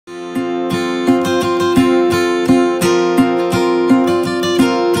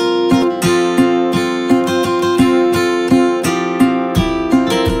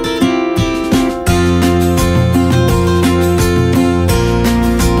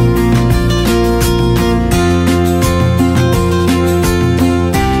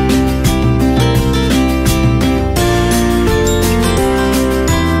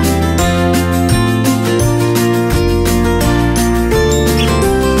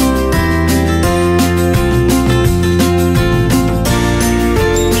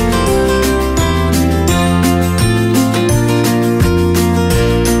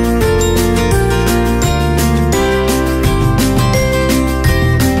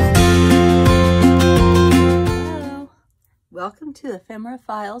welcome to Ephemera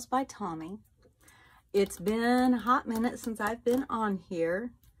Files by Tommy. It's been a hot minute since I've been on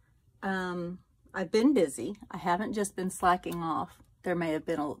here. I've been busy. I haven't just been slacking off. There may have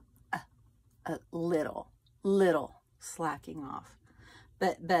been a little slacking off,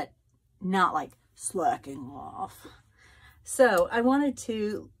 but not like slacking off. So I wanted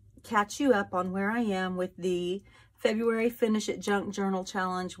to catch you up on where I am with the February Finish It Junk Journal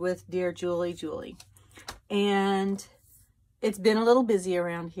Challenge with Dear Julie Julie. And it's been a little busy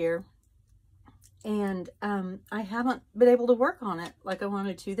around here. And I haven't been able to work on it like I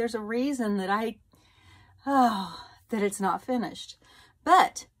wanted to. There's a reason that that it's not finished.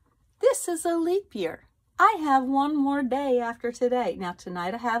 But this is a leap year. I have one more day after today. Now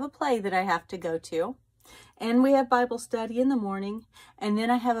tonight I have a play that I have to go to. And we have Bible study in the morning. And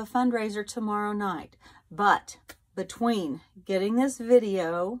then I have a fundraiser tomorrow night. But between getting this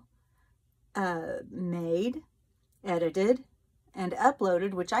video made, edited, and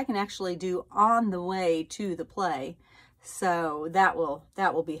uploaded, which I can actually do on the way to the play, so that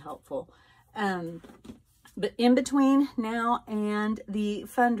will be helpful. But in between now and the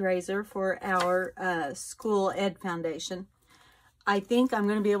fundraiser for our school ed foundation, I think I'm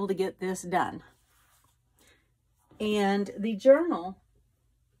going to be able to get this done. And the journal,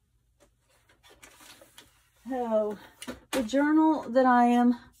 the journal that I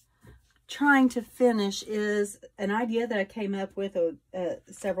am trying to finish is an idea that I came up with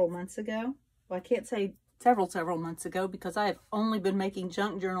several months ago. Well, I can't say several months ago because I have only been making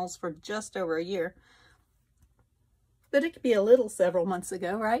junk journals for just over a year. But it could be a little several months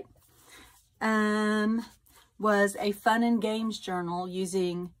ago, right? Was a fun and games journal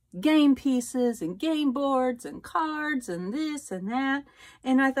using game pieces and game boards and cards and this and that.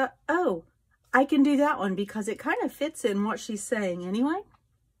 And I thought, oh, I can do that one because it kind of fits in what she's saying anyway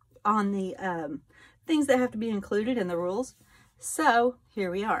on the things that have to be included in the rules. So here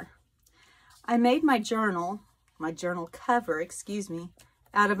we are. I made my journal cover, excuse me,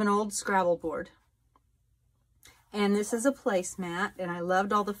 out of an old Scrabble board. And this is a placemat, and I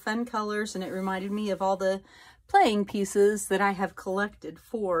loved all the fun colors, and it reminded me of all the playing pieces that I have collected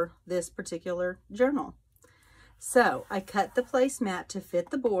for this particular journal. So I cut the placemat to fit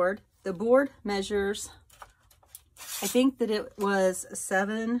the board. The board measures, I think that it was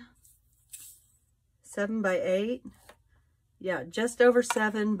 7 by 8. Yeah, just over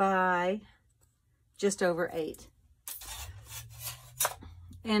 7 by just over 8.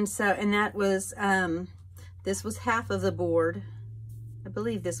 And that was, this was half of the board. I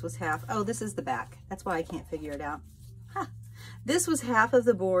believe this was half. Oh, this is the back. That's why I can't figure it out. Huh. This was half of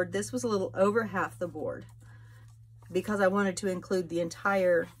the board. This was a little over half the board because I wanted to include the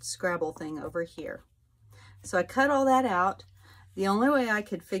entire Scrabble thing over here. So I cut all that out. The only way I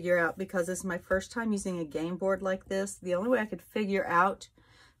could figure out, because this is my first time using a game board like this, the only way I could figure out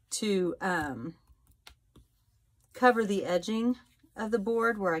to cover the edging of the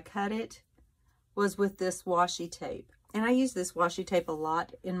board where I cut it was with this washi tape. And I use this washi tape a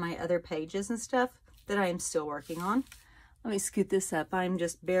lot in my other pages and stuff that I am still working on. Let me scoot this up. I'm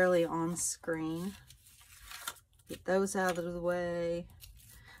just barely on screen. Get those out of the way.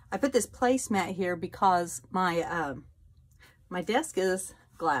 I put this placemat here because my my desk is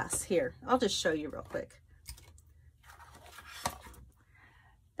glass. Here, I'll just show you real quick.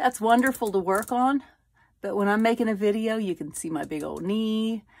 That's wonderful to work on, but when I'm making a video, you can see my big old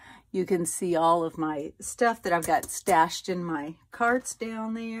knee. You can see all of my stuff that I've got stashed in my carts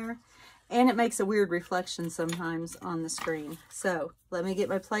down there. And it makes a weird reflection sometimes on the screen. So let me get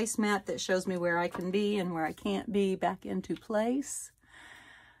my placemat that shows me where I can be and where I can't be back into place.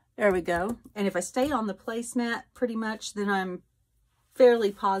 There we go. And if I stay on the placemat pretty much, then I'm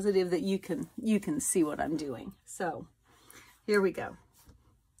fairly positive that you can see what I'm doing. So here we go.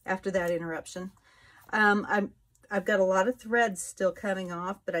 After that interruption. I've got a lot of threads still coming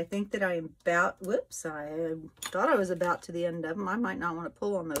off, but I think that I am about, whoops, I thought I was about to the end of them. I might not want to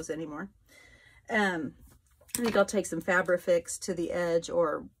pull on those anymore. I think I'll take some Fabrifix to the edge,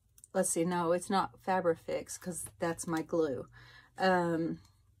 or let's see, no, it's not Fabrifix because that's my glue.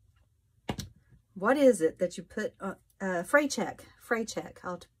 What is it that you put on? Fray check.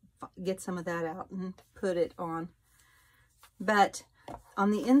 I'll get some of that out and put it on. But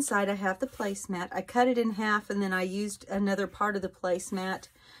on the inside, I have the placemat. I cut it in half, and then I used another part of the placemat.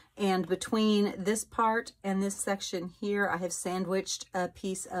 And between this part and this section here, I have sandwiched a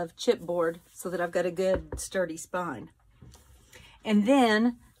piece of chipboard so that I've got a good sturdy spine. And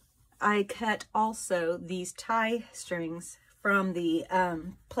then I cut also these tie strings from the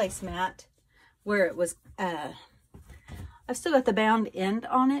placemat where it was, I I've still got the bound end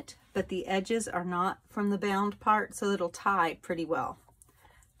on it, but the edges are not from the bound part, so it'll tie pretty well.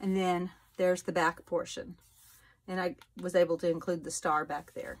 And then there's the back portion. And I was able to include the star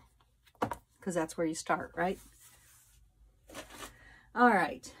back there because that's where you start, right? All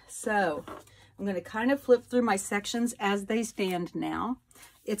right, so I'm going to kind of flip through my sections as they stand now.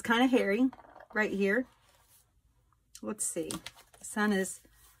 It's kind of hairy right here. Let's see. The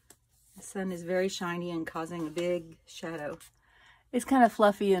sun is very shiny and causing a big shadow. It's kind of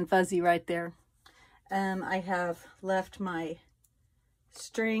fluffy and fuzzy right there. I have left my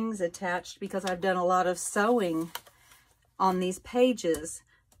strings attached because I've done a lot of sewing on these pages.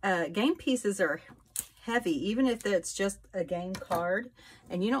 Game pieces are heavy, even if it's just a game card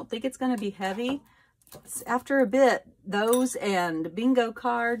and you don't think it's going to be heavy. After a bit, those and bingo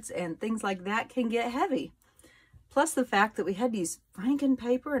cards and things like that can get heavy. Plus the fact that we had to use Franken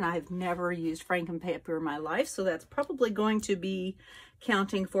paper, and I've never used Franken paper in my life, so that's probably going to be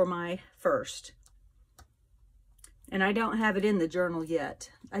counting for my first. And I don't have it in the journal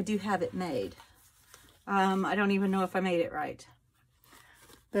yet. I do have it made. I don't even know if I made it right.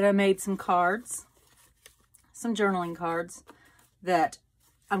 But I made some cards, some journaling cards that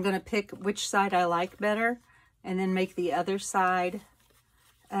I'm going to pick which side I like better and then make the other side,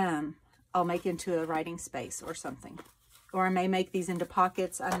 I'll make into a writing space or something. Or I may make these into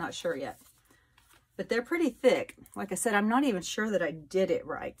pockets. I'm not sure yet. But they're pretty thick. Like I said, I'm not even sure that I did it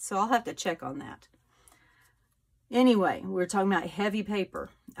right, so I'll have to check on that. Anyway, we're talking about heavy paper.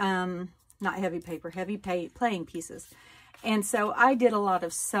 Not heavy paper, heavy playing pieces. And so I did a lot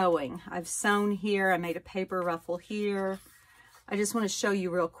of sewing. I've sewn here. I made a paper ruffle here. I just want to show you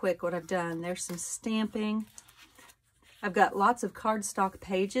real quick what I've done. There's some stamping. I've got lots of cardstock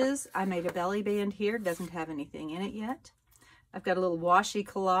pages. I made a belly band here. Doesn't have anything in it yet. I've got a little washi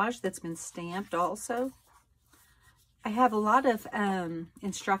collage that's been stamped also. I have a lot of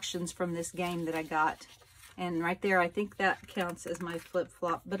instructions from this game that I got. And right there, I think that counts as my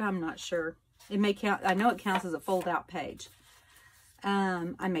flip-flop, but I'm not sure. It may count. I know it counts as a fold-out page.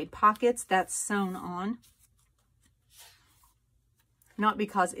 I made pockets. That's sewn on. Not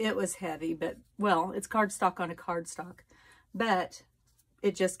because it was heavy, but, well, it's cardstock on a cardstock. But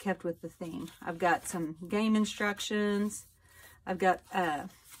it just kept with the theme. I've got some game instructions. I've got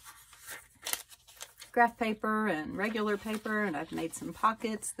graph paper and regular paper, and I've made some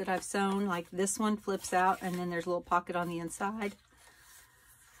pockets that I've sewn. Like this one flips out, and then there's a little pocket on the inside.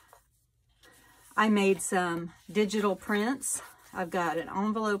 I made some digital prints. I've got an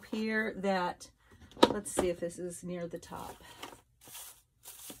envelope here that, let's see if this is near the top.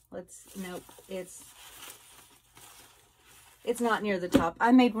 Nope, it's not near the top.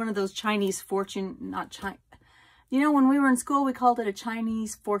 I made one of those Chinese fortune, you know, when we were in school, we called it a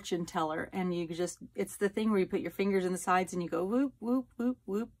Chinese fortune teller, and you just, it's the thing where you put your fingers in the sides and you go whoop, whoop, whoop,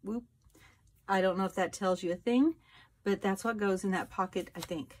 whoop, whoop. I don't know if that tells you a thing, but that's what goes in that pocket, I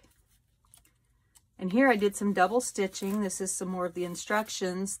think. And here I did some double stitching. This is some more of the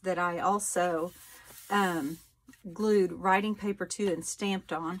instructions that I also glued writing paper to and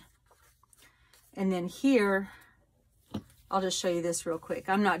stamped on. And then here, I'll just show you this real quick.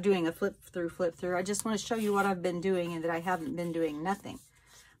 I'm not doing a flip through. I just want to show you what I've been doing and that I haven't been doing nothing.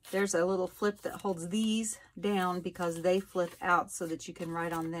 There's a little flip that holds these down because they flip out so that you can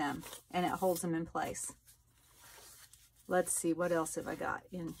write on them, and it holds them in place. Let's see, what else have I got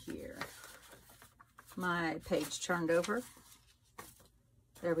in here? My page turned over.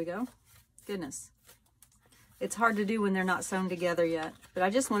 There we go. Goodness. It's hard to do when they're not sewn together yet, but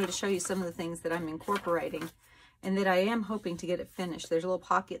I just wanted to show you some of the things that I'm incorporating and that I am hoping to get it finished. There's a little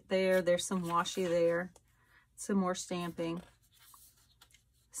pocket there. There's some washi there. Some more stamping.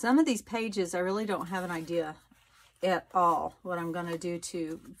 Some of these pages, I really don't have an idea at all what I'm going to do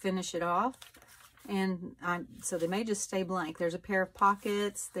to finish it off. And so they may just stay blank. There's a pair of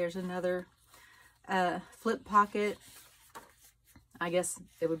pockets. There's another flip pocket. I guess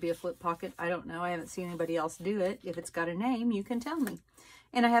it would be a flip pocket. I don't know. I haven't seen anybody else do it. If it's got a name, you can tell me.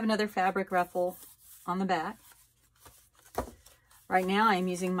 And I have another fabric ruffle on the back. Right now I'm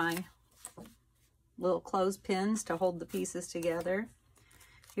using my little clothespins to hold the pieces together.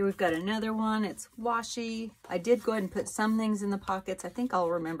 Here we've got another one. It's washi. I did go ahead and put some things in the pockets. I think I'll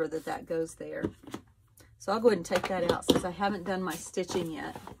remember that that goes there. So I'll go ahead and take that out since I haven't done my stitching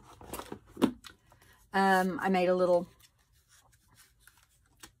yet. I made a little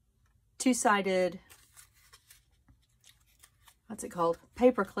two-sided, what's it called?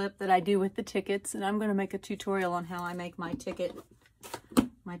 Paper clip that I do with the tickets, and I'm going to make a tutorial on how I make my ticket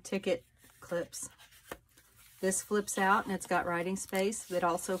clips. This flips out and it's got writing space. It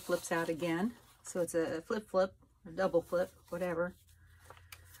also flips out again. So it's a flip. or double flip, whatever.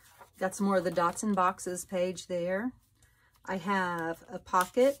 Got some more of the Dots and Boxes page there. I have a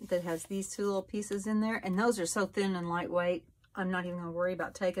pocket that has these two little pieces in there, and those are so thin and lightweight, I'm not even going to worry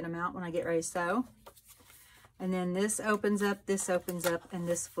about taking them out when I get ready to sew. And then this opens up, and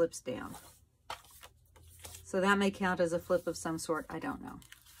this flips down. So that may count as a flip of some sort. I don't know.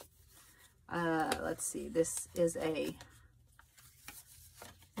 Let's see. This is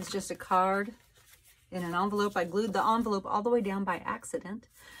it's just a card in an envelope. I glued the envelope all the way down by accident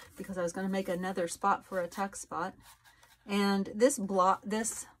because I was going to make another spot for a tuck spot. And this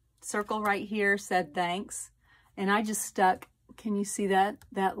circle right here said thanks. And I just stuck, can you see that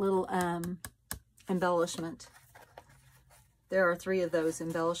little embellishment? There are 3 of those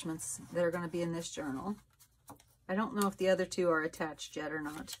embellishments that are going to be in this journal. I don't know if the other 2 are attached yet or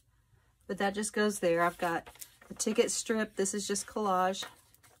not, but that just goes there. I've got a ticket strip. This is just collage.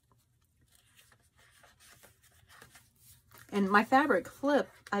 And my fabric flip,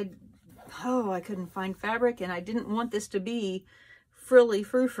 I couldn't find fabric, and I didn't want this to be frilly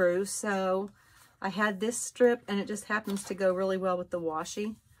frou-frou, so I had this strip, and it just happens to go really well with the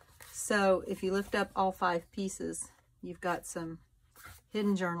washi. So if you lift up all 5 pieces, you've got some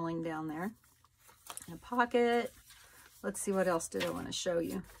hidden journaling down there. And a pocket. Let's see, what else did I want to show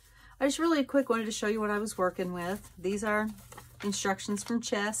you? I just really quick wanted to show you what I was working with. These are instructions from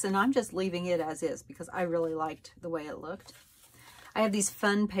Chess, and I'm just leaving it as is because I really liked the way it looked. I have these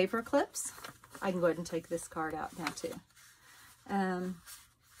fun paper clips. I can go ahead and take this card out now too.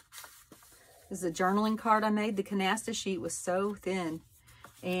 This is a journaling card I made. The canasta sheet was so thin,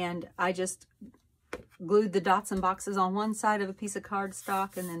 and I just glued the Dots and Boxes on one side of a piece of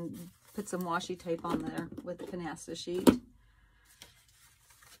cardstock and then put some washi tape on there with the canasta sheet.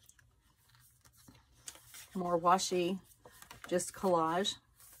 More washi, just collage.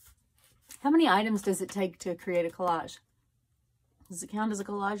 How many items does it take to create a collage? Does it count as a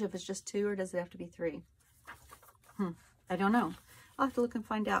collage if it's just 2, or does it have to be 3? I don't know. I'll have to look and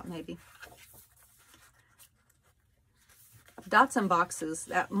find out maybe. Dots and Boxes,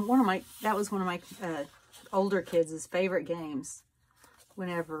 that was one of my older kids' favorite games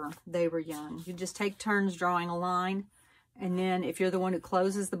whenever they were young. You just take turns drawing a line, and then if you're the one who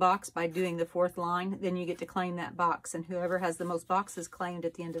closes the box by doing the 4th line, then you get to claim that box, and whoever has the most boxes claimed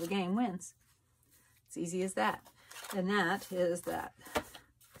at the end of the game wins. It's easy as that. And that is that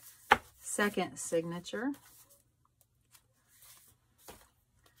second signature.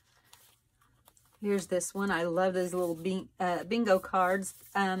 Here's this one. I love those little bingo cards.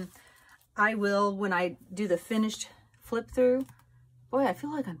 I will, when I do the finished flip through, boy, I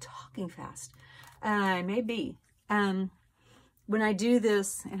feel like I'm talking fast. I may be. When I do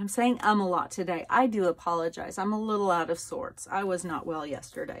this, and I'm saying a lot today, I do apologize. I'm a little out of sorts. I was not well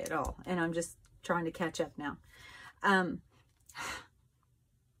yesterday at all, and I'm just trying to catch up now. And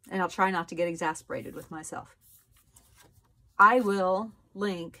I'll try not to get exasperated with myself. I will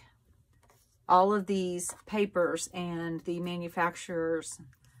link all of these papers and the manufacturers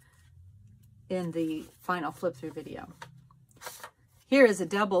in the final flip through video. Here is a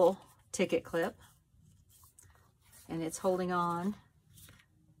double ticket clip, and it's holding on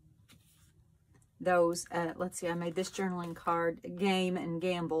those, let's see, I made this journaling card, Game and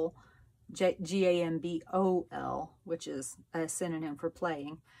Gamble, G-A-M-B-O-L, which is a synonym for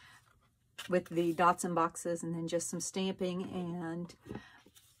playing, with the Dots and Boxes, and then just some stamping and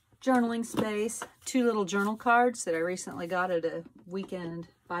journaling space. 2 little journal cards that I recently got at a weekend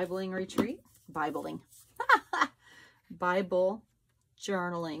Bibling retreat. Bible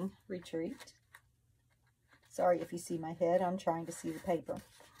journaling retreat. Sorry if you see my head. I'm trying to see the paper.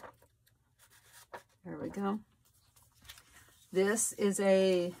 There we go. This is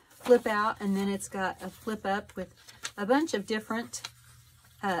a flip out, and then it's got a flip up with a bunch of different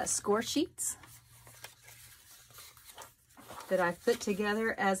score sheets that I put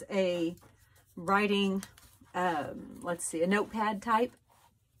together as a writing, let's see, a notepad type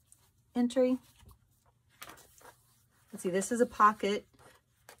entry. Let's see, this is a pocket,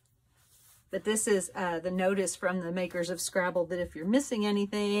 but this is the notice from the makers of Scrabble that if you're missing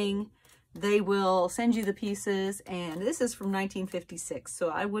anything, they will send you the pieces, and this is from 1956, so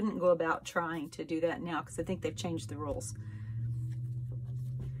I wouldn't go about trying to do that now because I think they've changed the rules.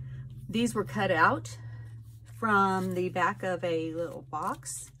 These were cut out from the back of a little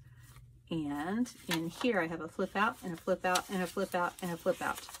box, and in here I have a flip out and a flip out and a flip out and a flip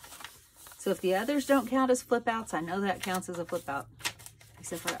out. So if the others don't count as flip outs, I know that counts as a flip out,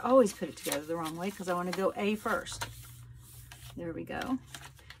 except I always put it together the wrong way because I want to go A first. There we go.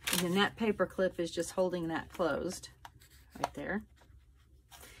 And then that paper clip is just holding that closed right there.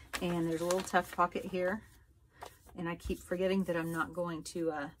 And there's a little tuck pocket here. and I keep forgetting that I'm not going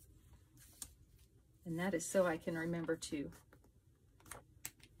to, and that is so I can remember to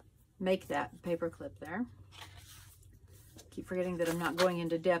make that paper clip there. Keep forgetting that I'm not going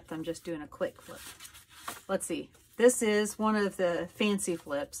into depth, I'm just doing a quick flip. Let's see, this is one of the fancy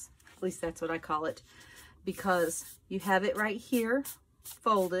flips, at least that's what I call it, because you have it right here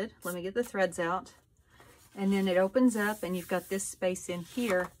folded. Let me get the threads out, and then it opens up and you've got this space in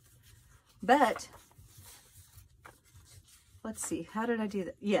here. But let's see, how did I do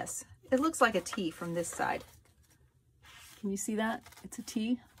that? Yes, it looks like a T from this side. Can you see that? It's a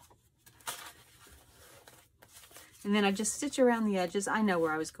T. And then I just stitch around the edges. I know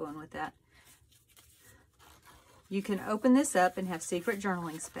where I was going with that. You can open this up and have secret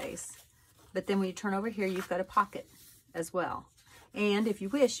journaling space. But then when you turn over here, you've got a pocket as well. And if you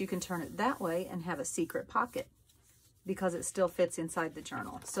wish, you can turn it that way and have a secret pocket because it still fits inside the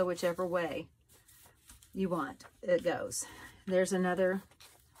journal. So whichever way you want, it goes. There's another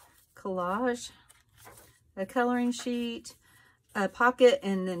collage, a coloring sheet, a pocket,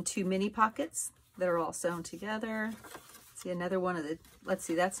 and then 2 mini pockets that are all sewn together. See, another one of the, let's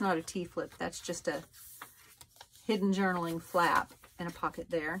see, that's not a T-flip. That's just a hidden journaling flap and a pocket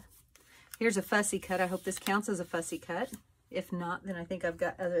there. Here's a fussy cut. I hope this counts as a fussy cut. If not, then I think I've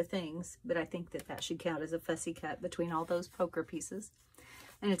got other things, but I think that that should count as a fussy cut between all those poker pieces.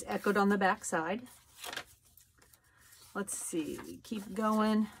 And it's echoed on the back side. Let's see, keep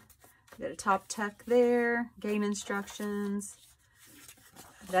going. Got a top tuck there, game instructions.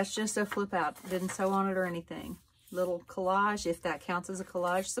 That's just a flip out. Didn't sew on it or anything. Little collage, if that counts as a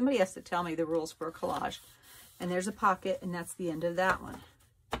collage. Somebody has to tell me the rules for a collage. And there's a pocket, and that's the end of that one.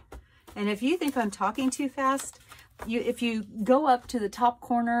 And if you think I'm talking too fast, if you go up to the top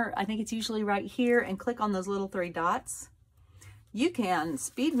corner, I think it's usually right here, and click on those little 3 dots, you can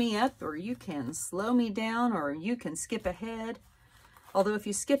speed me up, or you can slow me down, or you can skip ahead. Although if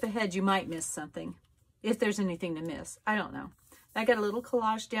you skip ahead, you might miss something. If there's anything to miss, I don't know. I got a little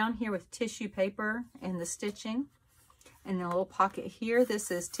collage down here with tissue paper and the stitching. And then a little pocket here. This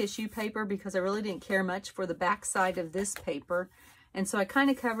is tissue paper because I really didn't care much for the back side of this paper. And so I kind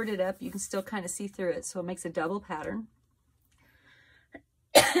of covered it up. You can still kind of see through it. So it makes a double pattern.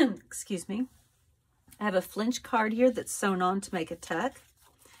 Excuse me. I have a flinch card here that's sewn on to make a tuck.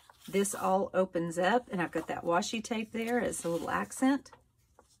 This all opens up, and I've got that washi tape there as a little accent.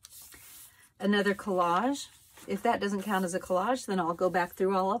 Another collage. If that doesn't count as a collage, then I'll go back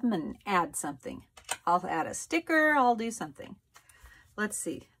through all of them and add something. I'll add a sticker, I'll do something. Let's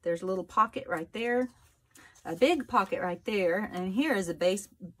see, there's a little pocket right there, a big pocket right there, and here is a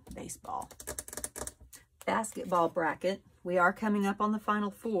basketball bracket. We are coming up on the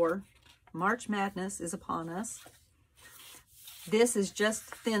Final Four. March Madness is upon us. This is just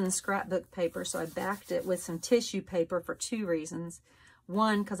thin scrapbook paper, so I backed it with some tissue paper for 2 reasons.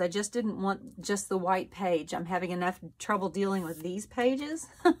 One, because I just didn't want just the white page. I'm having enough trouble dealing with these pages,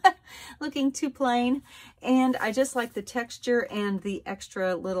 looking too plain. And I just like the texture and the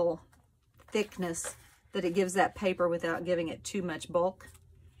extra little thickness that it gives that paper without giving it too much bulk.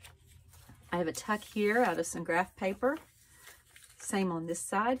 I have a tuck here out of some graph paper. Same on this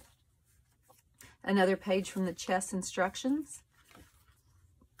side. Another page from the chess instructions.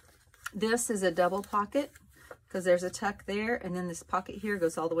 This is a double pocket because there's a tuck there, and then this pocket here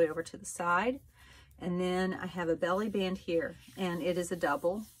goes all the way over to the side. And then I have a belly band here, and it is a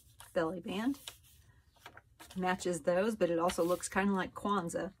double belly band. Matches those, but it also looks kind of like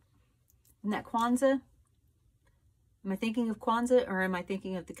Kwanzaa. Isn't that Kwanzaa? Am I thinking of Kwanzaa, or am I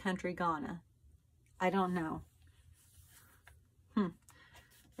thinking of the country Ghana? I don't know.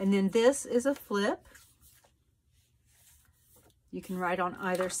 And then this is a flip. You can write on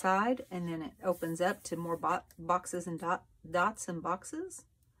either side, and then it opens up to more boxes and dots and boxes.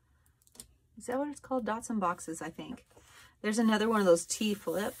 Is that what it's called? Dots and boxes, I think. There's another one of those T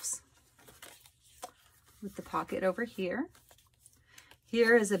flips with the pocket over here.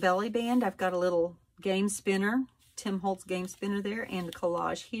 Here is a belly band. I've got a little game spinner, Tim Holtz game spinner there, and a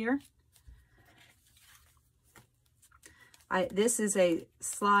collage here. This is a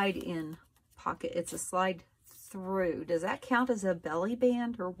slide-in pocket. It's a slide through. Does that count as a belly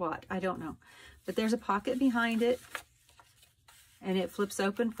band or what? I don't know. But there's a pocket behind it, and it flips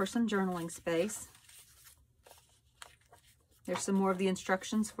open for some journaling space. There's some more of the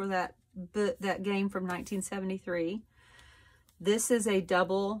instructions for that game from 1973. This is a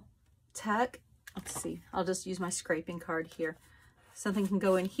double tuck. Let's see. I'll just use my scraping card here. Something can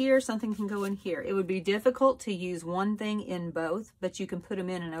go in here, something can go in here. It would be difficult to use one thing in both, but you can put them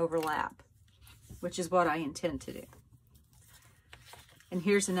in and overlap, which is what I intend to do. And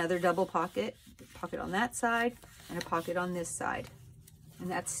here's another double pocket on that side, and a pocket on this side.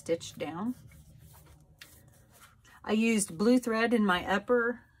 And that's stitched down. I used blue thread in my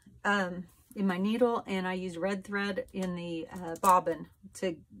upper, in my needle, and I used red thread in the bobbin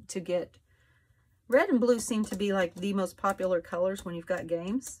to get, red and blue seem to be like the most popular colors when you've got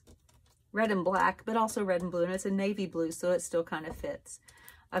games. Red and black, but also red and blue, and it's a navy blue, so it still kind of fits.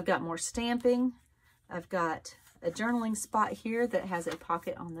 I've got more stamping. I've got a journaling spot here that has a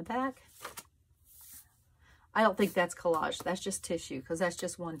pocket on the back. I don't think that's collage. That's just tissue, because that's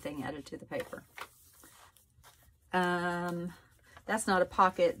just one thing added to the paper. That's not a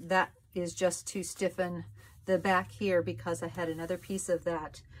pocket. That is just to stiffen the back here, because I had another piece of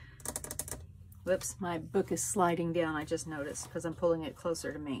that. Whoops, my book is sliding down, I just noticed, because I'm pulling it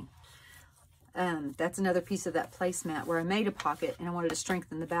closer to me. That's another piece of that placemat where I made a pocket, and I wanted to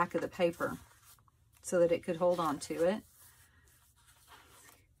strengthen the back of the paper so that it could hold on to it.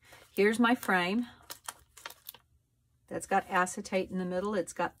 Here's my frame. That's got acetate in the middle.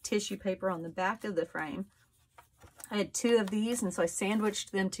 It's got tissue paper on the back of the frame. I had 2 of these, and so I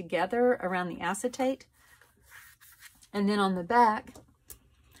sandwiched them together around the acetate. And then on the back,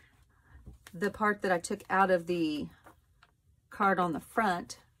 the part that I took out of the card on the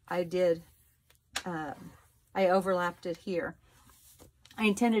front, I did, I overlapped it here. I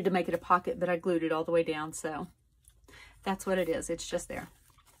intended to make it a pocket, but I glued it all the way down, so that's what it is. It's just there.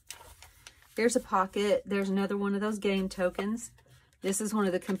 There's a pocket. There's another one of those game tokens. This is one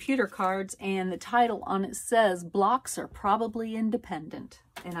of the computer cards, and the title on it says, "Blocks are probably independent."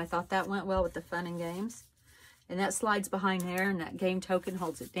 And I thought that went well with the fun and games. And that slides behind there, and that game token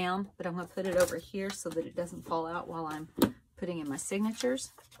holds it down. But I'm going to put it over here so that it doesn't fall out while I'm putting in my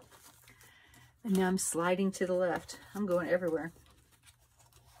signatures. And now I'm sliding to the left. I'm going everywhere.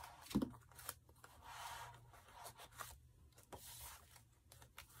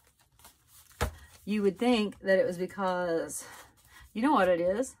 You would think that it was because, you know what it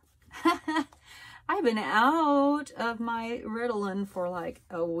is? I've been out of my Ritalin for like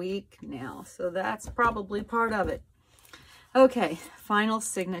a week now, so that's probably part of it. Okay, final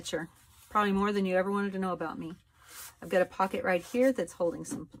signature. Probably more than you ever wanted to know about me. I've got a pocket right here that's holding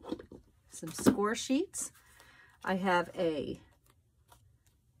some score sheets. I have a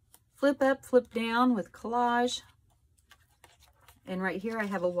flip up, flip down with collage. And right here I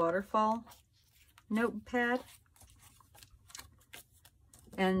have a waterfall notepad.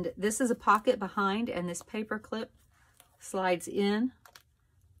 And this is a pocket behind, and this paper clip slides in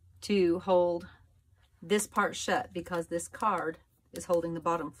to hold this part shut, because this card is holding the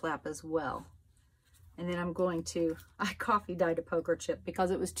bottom flap as well. And then I'm going to, I coffee dyed a poker chip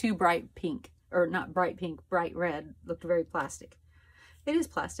because it was too bright pink, or not bright pink, bright red. Looked very plastic. It is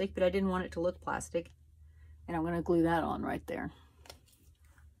plastic, but I didn't want it to look plastic. And I'm going to glue that on right there.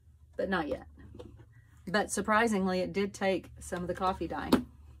 But not yet. But surprisingly, it did take some of the coffee dye.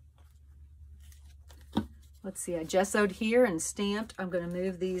 Let's see, I gessoed here and stamped. I'm going to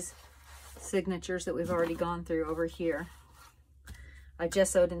move these signatures that we've already gone through over here. I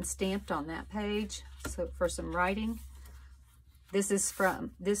gessoed and stamped on that page so for some writing. This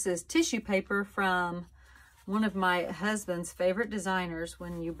is tissue paper from one of my husband's favorite designers.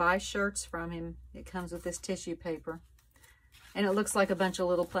 When you buy shirts from him, it comes with this tissue paper. And it looks like a bunch of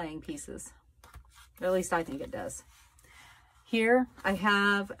little playing pieces. Or at least I think it does. Here I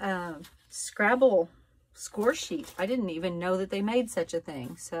have a Scrabble score sheet. I didn't even know that they made such a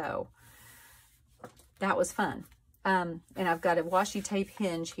thing. So that was fun. And I've got a washi tape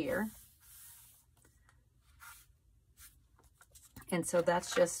hinge here. And so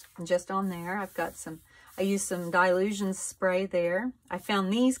that's just on there. I've got I used some Dilution spray there. I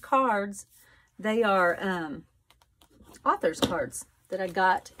found these cards. They are author's cards that I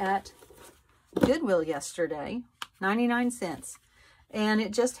got at Goodwill yesterday, 99 cents. And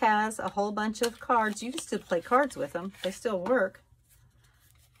it just has a whole bunch of cards. You can still play cards with them. They still work.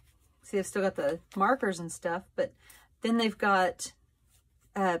 See, I've still got the markers and stuff, but then they've got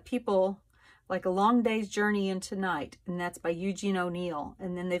people like A Long Day's Journey into Night, and that's by Eugene O'Neill.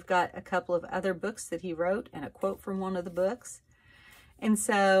 And then they've got a couple of other books that he wrote and a quote from one of the books. And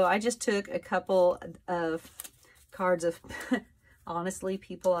so I just took a couple of cards of honestly,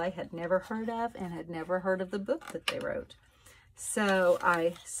 people I had never heard of and had never heard of the book that they wrote. So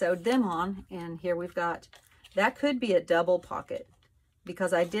I sewed them on, and here we've got, that could be a double pocket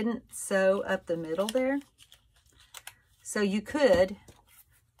because I didn't sew up the middle there. So you could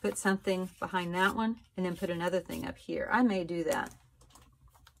put something behind that one and then put another thing up here. I may do that.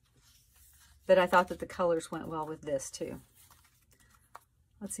 But I thought that the colors went well with this too.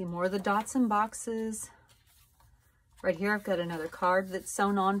 Let's see, more of the dots and boxes. Right here I've got another card that's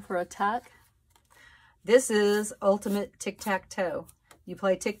sewn on for a tuck. This is ultimate tic-tac-toe. You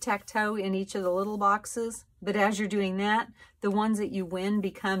play tic-tac-toe in each of the little boxes, but as you're doing that, the ones that you win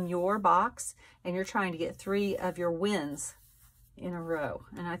become your box, and you're trying to get 3 of your wins in a row.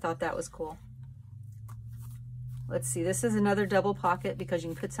 And I thought that was cool. Let's see, this is another double pocket because you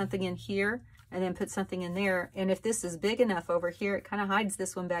can put something in here and then put something in there. And if this is big enough over here, it kind of hides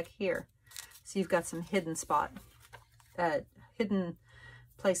this one back here. So you've got some hidden spot, hidden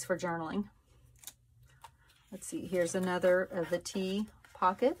place for journaling. Let's see, here's another of the tea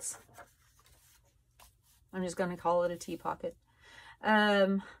pockets. I'm just going to call it a tea pocket.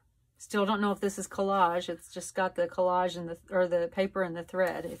 Still don't know if this is collage. It's just got the collage and the paper and the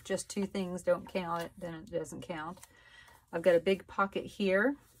thread. If just 2 things don't count, then it doesn't count. I've got a big pocket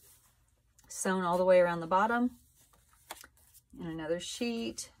here, sewn all the way around the bottom, and another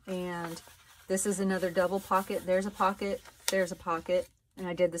sheet. And this is another double pocket. There's a pocket, there's a pocket, and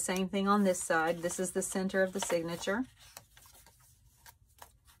I did the same thing on this side. This is the center of the signature.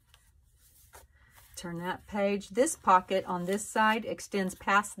 Turn that page. This pocket on this side extends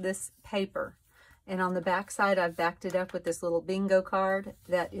past this paper. And on the back side, I've backed it up with this little bingo card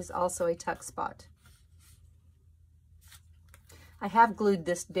that is also a tuck spot. I have glued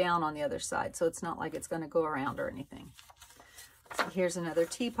this down on the other side, so it's not like it's going to go around or anything. So here's another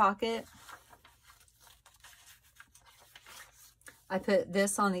tea pocket. I put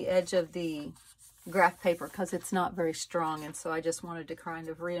this on the edge of the graph paper because it's not very strong, and so I just wanted to kind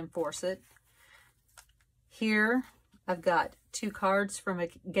of reinforce it. Here, I've got 2 cards from a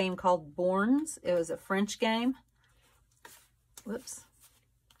game called Borns. It was a French game. Whoops.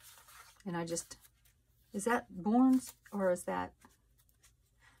 And I just, is that Borns or is that,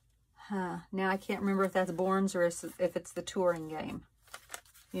 now I can't remember if that's Borns or if it's the touring game.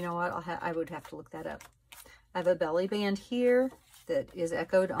 You know what, I would have to look that up. I have a belly band here that is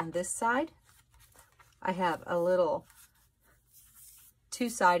echoed on this side. I have a little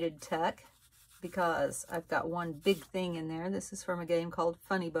 2-sided tuck, because I've got one big thing in there. This is from a game called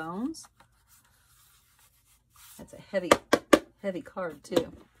Funny Bones. That's a heavy card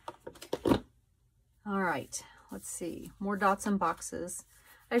too. All right, let's see. More dots and boxes.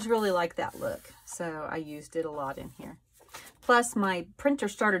 I just really like that look, so I used it a lot in here. Plus, my printer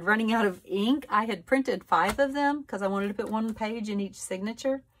started running out of ink. I had printed 5 of them because I wanted to put 1 page in each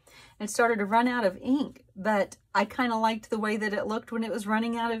signature. It started to run out of ink, but I kind of liked the way that it looked when it was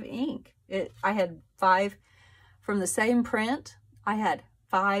running out of ink. I had 5 from the same print. I had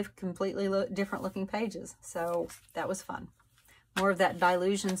 5 completely different looking pages, so that was fun. More of that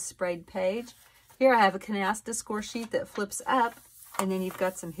Dilution sprayed page. Here I have a canasta score sheet that flips up, and then you've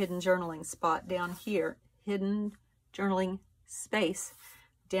got some hidden journaling spot down here. Hidden journaling space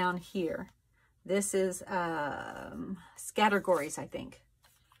down here. This is Scattergories, I think.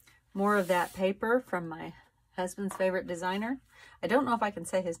 More of that paper from my husband's favorite designer. I don't know if I can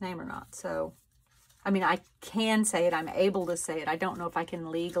say his name or not. So, I mean, I can say it. I'm able to say it. I don't know if I can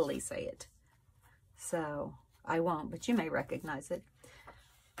legally say it. So, I won't, but you may recognize it.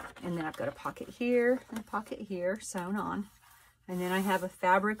 And then I've got a pocket here and a pocket here sewn on. And then I have a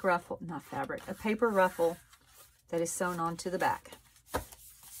fabric ruffle, not fabric, a paper ruffle that is sewn onto the back.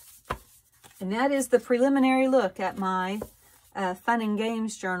 And that is the preliminary look at my Fun and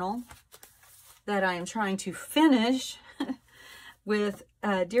Games journal that I am trying to finish with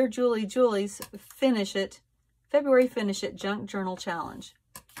Dear Julie Julie's Finish It, February Finish It Junk Journal Challenge.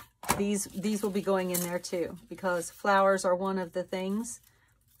 These will be going in there too, because flowers are one of the things.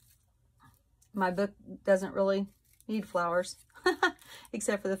 My book doesn't really need flowers,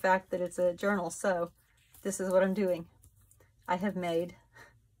 except for the fact that it's a journal, so this is what I'm doing. I have made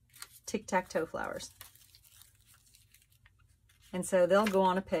tic-tac-toe flowers. And so they'll go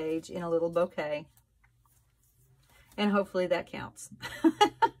on a page in a little bouquet. And hopefully that counts.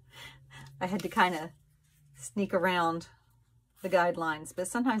 I had to kind of sneak around the guidelines, but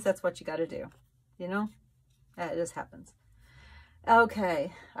sometimes that's what you got to do, you know? It just happens.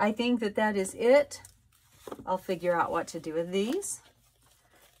 Okay, I think that is it. I'll figure out what to do with these.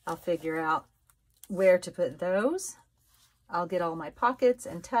 I'll figure out where to put those. I'll get all my pockets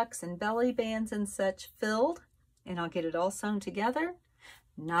and tucks and belly bands and such filled, and I'll get it all sewn together.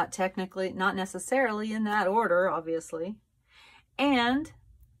 Not necessarily in that order, obviously. And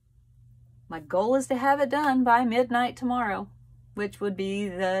my goal is to have it done by midnight tomorrow, which would be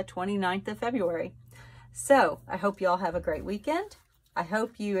the 29th of February. So I hope you all have a great weekend. I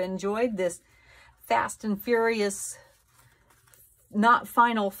hope you enjoyed this fast and furious, not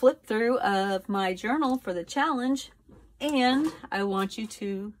final flip through of my journal for the challenge. And I want you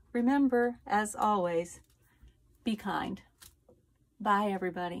to remember, as always, be kind. Bye,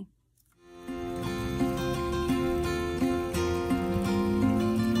 everybody.